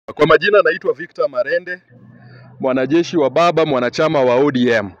Kwa majina naitwa Victor Marende, mwanajeshi wa baba, mwanachama wa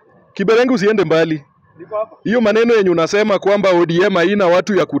ODM. Kiberengu usiende mbali. Hiyo maneno yenye unasema kwamba ODM haina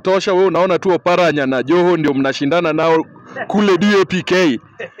watu ya kutosha, wewe unaona tu Oparanya na Joho ndio mnashindana nao kule DAPK.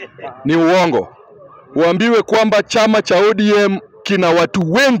 Ni uongo. Uambiwe kwamba chama cha ODM kina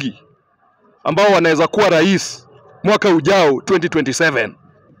watu wengi ambao wanaweza kuwa rais mwaka ujao 2027.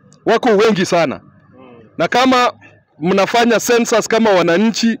 Wako wengi sana. Na kama mnafanya census kama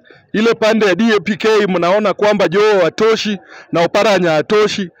wananchi, ile pande ya DAPK mnaona kwamba Joho hatoshi na Oparanya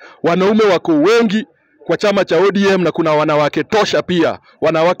hatoshi, wanaume wako wengi kwa chama cha ODM na kuna wanawake tosha pia,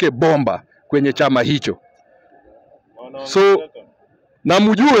 wanawake bomba kwenye chama hicho. So na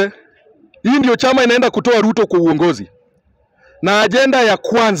mjue hii ndio chama inaenda kutoa Ruto kwa uongozi. Na agenda ya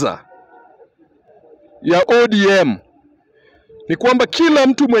kwanza ya ODM ni kwamba kila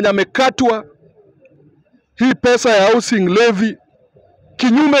mtu mwenye amekatwa hii pesa ya housing levy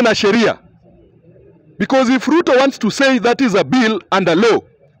kinyume na sheria, because if Ruto wants to say that is a bill under law,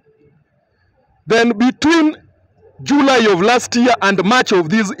 then between July of last year and March of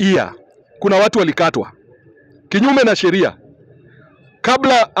this year kuna watu walikatwa kinyume na sheria.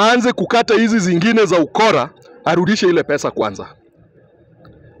 Kabla aanze kukata hizi zingine za ukora, arudishe ile pesa kwanza.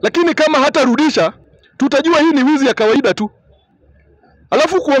 Lakini kama hatarudisha, tutajua hii ni wizi ya kawaida tu.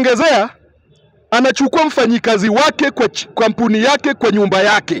 Alafu kuongezea, anachukua mfanyikazi wake kwa kampuni yake kwa nyumba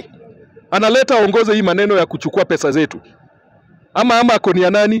yake, analeta aongoze hii maneno ya kuchukua pesa zetu. Ama akoni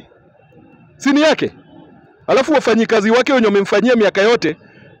ya nani? Sini yake. Alafu wafanyikazi wake wenye wamemfanyia miaka yote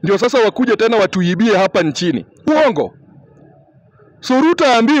ndio sasa wakuje tena watuibie hapa nchini. Uongo. So Ruto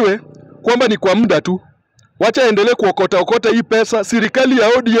aambiwe kwamba ni kwa muda tu. Wacha endelee kuokota hii pesa. Serikali ya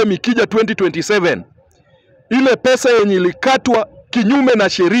ODM ikija 2027, ile pesa yenye ilikatwa kinyume na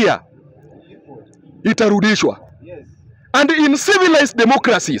sheria itarudishwa. And in civilized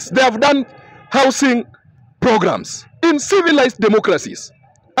democracies, they have done housing programs. In civilized democracies.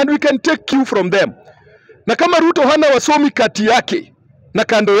 And we can take cue from them. Na kama Ruto hana wasomi kati yake na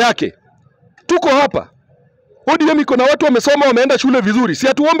kando yake, tuko hapa. ODM iko na watu wamesoma, wameenda shule vizuri. Si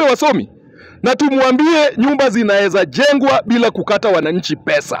atuombe wasomi na tumwambie nyumba zinaweza jengwa bila kukata wananchi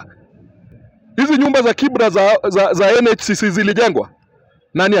pesa. Hizi nyumba za Kibra za NHCC zilijengwa,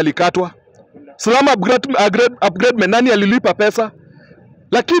 nani alikatwa? Slum upgrade nani alilipa pesa?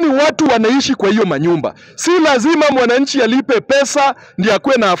 Lakini watu wanaishi kwa hiyo manyumba. Si lazima mwananchi alipe pesa ndiye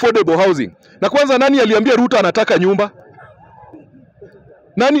akue na affordable housing. Na kwanza nani aliambia Ruto anataka nyumba?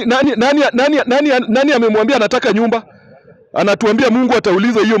 Nani amemwambia anataka nyumba? Anatuambia Mungu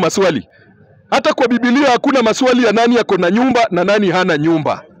atauliza hiyo maswali. Hata kwa Biblia hakuna maswali ya nani yako na nyumba na nani hana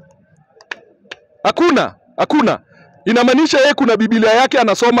nyumba. Hakuna. Inamaanisha yeye kuna Biblia yake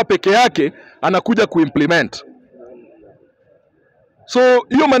anasoma peke yake, anakuja kuimplement. So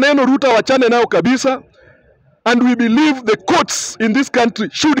hiyo maneno Ruto wachane nayo kabisa, and we believe the courts in this country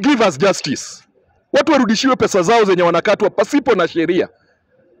should give us justice. Watu warudishiwe pesa zao zenye wanakatwa pasipo na sheria.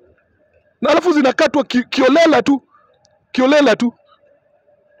 Na alafu zinakatwa kiolela tu.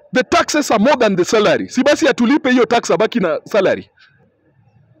 The taxes are more than the salary. Si basi atulipe hiyo tax abaki na salary.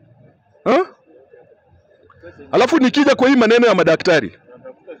 Alafu nikija kwa hii maneno ya madaktari.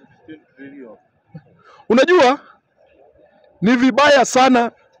 Unajua ni vibaya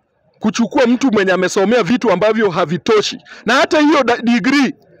sana kuchukua mtu mwenye amesomea vitu ambavyo havitoshi. Na hata hiyo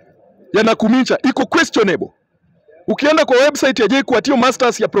degree ya Nakhumicha iko questionable. Ukienda kwa website ya JKUAT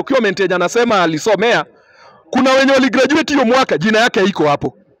masters ya procurement yenye anasema alisomea, kuna wenye waligraduate hiyo mwaka jina yake haiko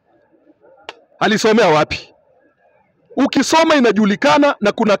hapo. Alisomea wapi? Ukisoma inajulikana,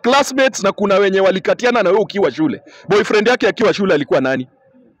 na kuna classmates na kuna wenye walikatiana na wewe ukiwa shule. Boyfriend yake akiwa shule alikuwa nani?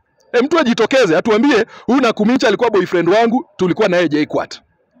 Mtu ajitokeze atuambie huyu Nakhumicha alikuwa boyfriend wangu, tulikuwa naye JKUAT.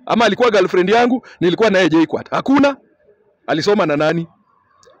 Ama alikuwa girlfriend yangu, nilikuwa naye JKUAT. Hakuna. Alisoma na nani?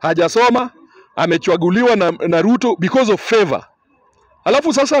 Hajasoma, amechaguliwa na Ruto because of favor.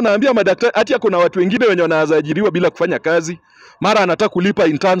 Alafu sasa anaambia madaktari ati kuna watu wengine wenye wanaajiriwa bila kufanya kazi. Mara anataka kulipa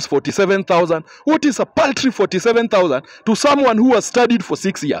interns 47,000. What is a paltry 47,000 to someone who has studied for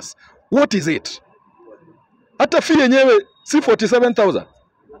 6 years? What is it? Hata fee yenyewe si 47,000.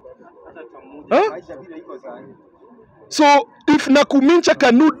 So if Nakhumicha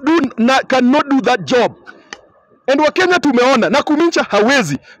cannot do that job, and Wakenya tumeona Nakhumicha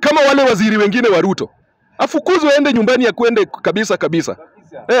hawezi kama wale waziri wengine wa Ruto. Afukuzwe aende nyumbani ya kwende kabisa.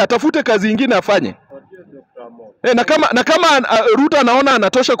 Atafute kazi nyingine afanye. Na kama Ruto anaona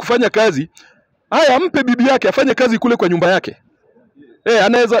anatosha kufanya kazi, haya mpe bibi yake afanye kazi kule kwa nyumba yake.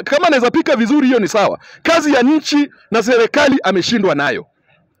 Kama anaweza pika vizuri, hiyo ni sawa. Kazi ya nchi na serikali ameshindwa nayo.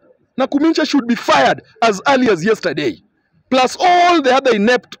 Nakhumicha should be fired as early as yesterday. Plus all the other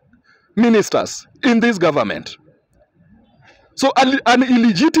inept ministers in this government. So an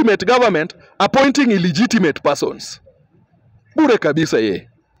illegitimate government appointing illegitimate persons. Bure kabisa ye.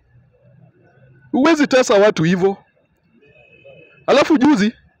 Huwezi tesa watu hivyo. Alafu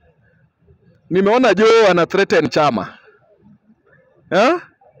juzi nimeona Joe ana threaten chama.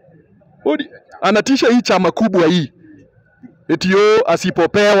 Anatisha hii chama kubwa hii. Etio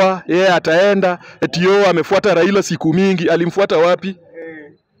asipopewa yeye ataenda. Etio amefuata Raila siku mingi. Alimfuata wapi?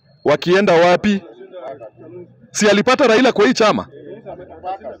 Wakienda wapi? Si alipata Raila kwa hii chama?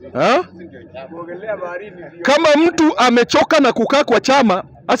 Kama mtu amechoka na kukaa kwa chama,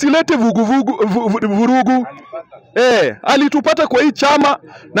 asilete vurugu. Alitupata kwa hii chama,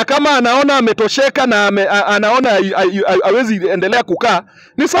 na kama anaona ametosheka na anaona hawezi endelea kukaa,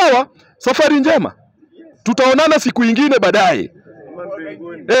 ni sawa, safari njema. Tutaonana siku ingine baadaye.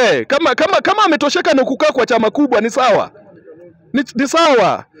 Kama ametosheka na kukaa kwa chama kubwa, ni sawa. Ni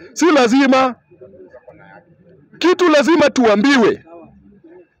sawa. Si lazima. Kitu lazima tuambiwe.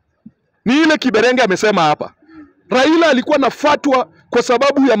 Ni ile Kiberenge amesema hapa. Raila alikuwa nafatwa kwa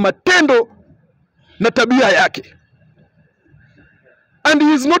sababu ya matendo na tabia yake. And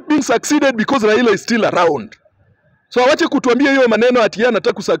he is not being succeeded because Raila is still around. So wache kutuambia hiyo maneno ati yeye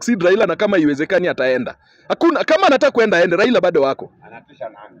anataka kusucceed Raila na kama iwezekani ataenda. Hakuna, kama anataka kwenda aende, Raila bado wako. Anatisha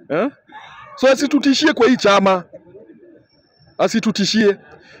nani? So asitutishie kwa hii chama. Asitutishie.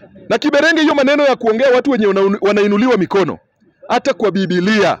 Na Kiberenge hiyo maneno ya kuongea watu wenye wanainuliwa mikono. Hata kwa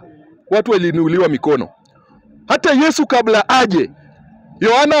Biblia watu waliinuliwa mikono. Hata Yesu kabla aje,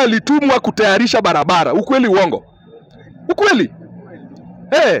 Yohana alitumwa kutayarisha barabara. Ukweli uongo? Ukweli.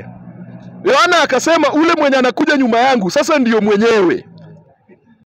 Yohana akasema ule mwenye anakuja nyuma yangu sasa ndiyo mwenyewe.